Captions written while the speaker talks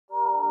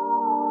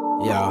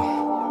Yo, you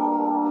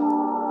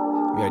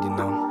already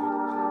know.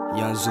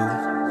 Yonge Tzu.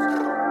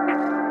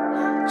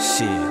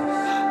 Shit.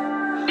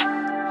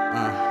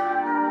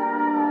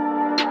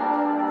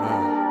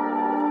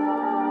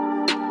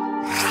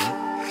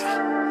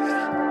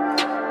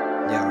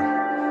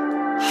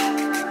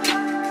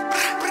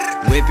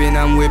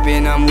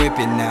 I'm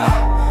whipping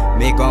now.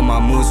 Make all my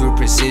moves with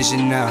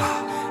precision now.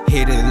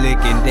 Hit a lick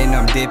and then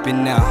I'm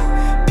dipping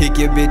now. Pick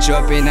your bitch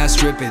up and I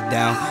strip it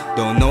down.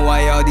 Don't know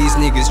why all these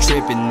niggas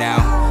tripping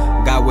now.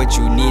 Got what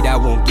you need, I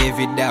won't give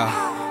it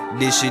out.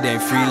 This shit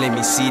ain't free, let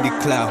me see the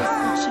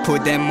clout.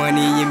 Put that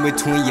money in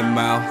between your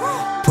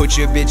mouth. Put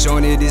your bitch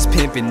on it, it's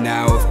pimping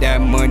now. If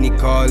that money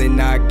callin',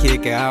 I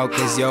kick her out.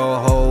 Cause your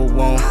hoe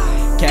won't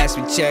cash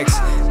me checks.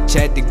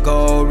 Check the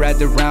gold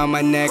wrapped around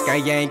my neck. I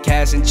ain't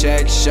cashing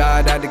checks.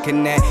 Shot out the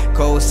connect.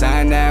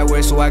 Co-sign that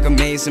word so I can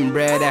make some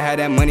bread. I had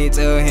that money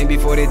to him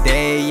before the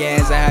day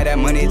ends. I had that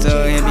money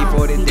to him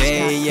before the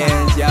day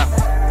ends. Yeah.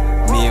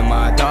 Me and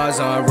my dogs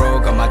on roll.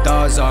 Got my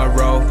dogs on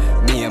roll.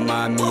 Me and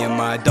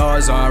my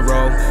dogs on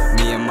roll.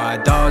 Me and my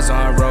dogs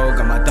on roll.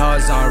 Got my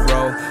dogs on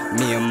roll.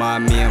 Me and my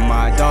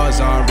dogs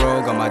on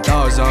roll. Got my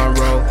dogs on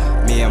roll.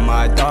 Me and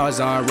my dogs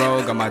on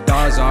roll. Got my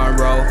dogs on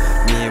roll.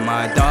 Me and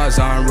my dogs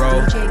on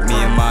roll. Me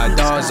and my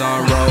dogs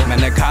on roll. Man,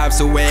 the cops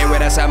away where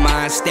that's how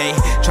mine stay.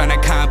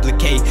 Tryna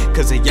complicate,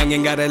 cause a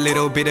youngin' got a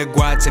little bit of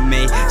guap to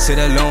me. Sit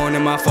alone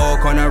in my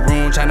four-corner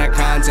room tryna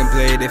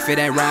contemplate. If it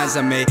ain't rhymes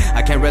I made,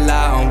 I can't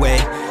rely on way.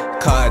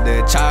 Caught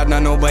the child, now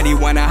nobody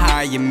wanna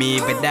hire me,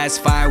 but that's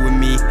fine with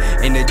me.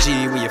 In the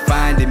G, where you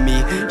finding me?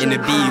 In the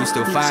B, you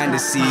still find the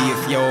C.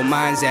 If your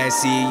mind's at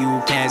sea,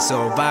 you can't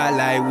survive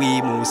like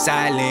we move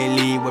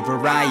silently with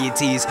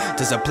varieties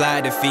to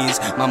supply the fiends.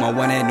 Mama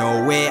wanna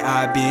know where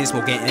I been,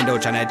 smoking endo,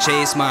 tryna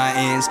chase my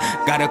ends.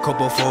 Got a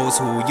couple foes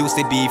who used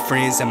to be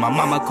friends, and my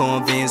mama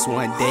convinced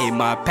one day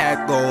my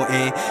path go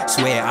in.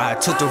 Swear I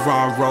took the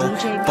wrong road.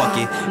 Fuck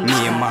it, me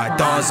and my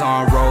dogs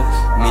on roll.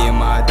 Me and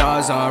my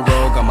dogs on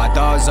roll. Got my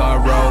dogs on roll.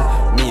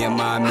 Me and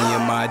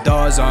my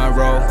dogs on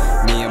roll.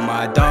 Me and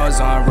my dogs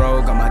on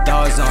roll. Got my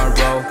dogs on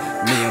roll.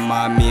 Me and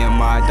my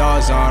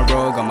dogs on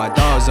roll. Got my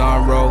dogs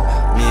on roll.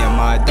 Me and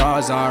my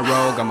dogs on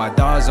roll. Got my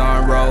dogs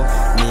on roll.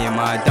 Me and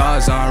my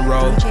dogs on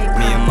roll.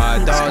 Me and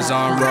my dogs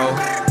on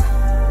roll.